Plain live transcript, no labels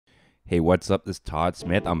Hey, what's up? This is Todd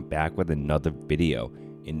Smith. I'm back with another video.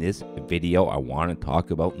 In this video, I want to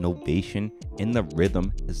talk about Novation, and the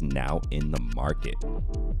rhythm is now in the market.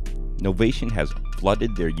 Novation has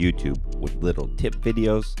flooded their YouTube with little tip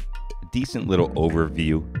videos, a decent little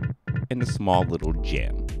overview, and a small little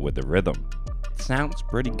jam with the rhythm. It sounds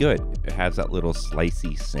pretty good. It has that little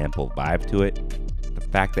slicey sample vibe to it. The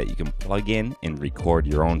fact that you can plug in and record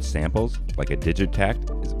your own samples like a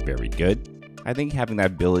Digitakt is very good. I think having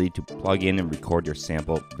that ability to plug in and record your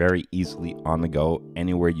sample very easily on the go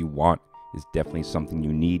anywhere you want is definitely something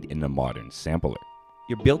you need in a modern sampler.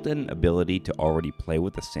 Your built-in ability to already play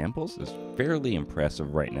with the samples is fairly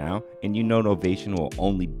impressive right now, and you know Novation will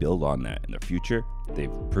only build on that in the future.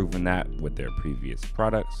 They've proven that with their previous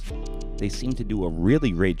products. They seem to do a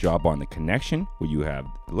really great job on the connection, where you have,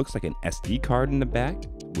 it looks like an SD card in the back,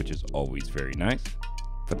 which is always very nice.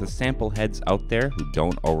 For the sample heads out there who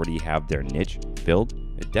don't already have their niche filled,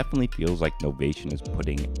 it definitely feels like Novation is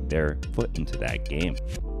putting their foot into that game.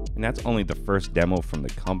 And that's only the first demo from the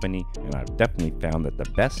company, and I've definitely found that the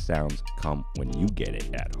best sounds come when you get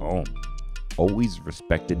it at home. Always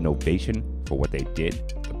respected Novation for what they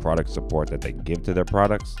did, the product support that they give to their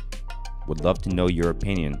products. Would love to know your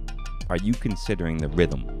opinion. Are you considering the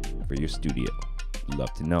rhythm for your studio?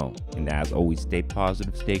 Love to know. And as always, stay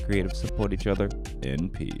positive, stay creative, support each other,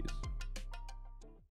 and peace.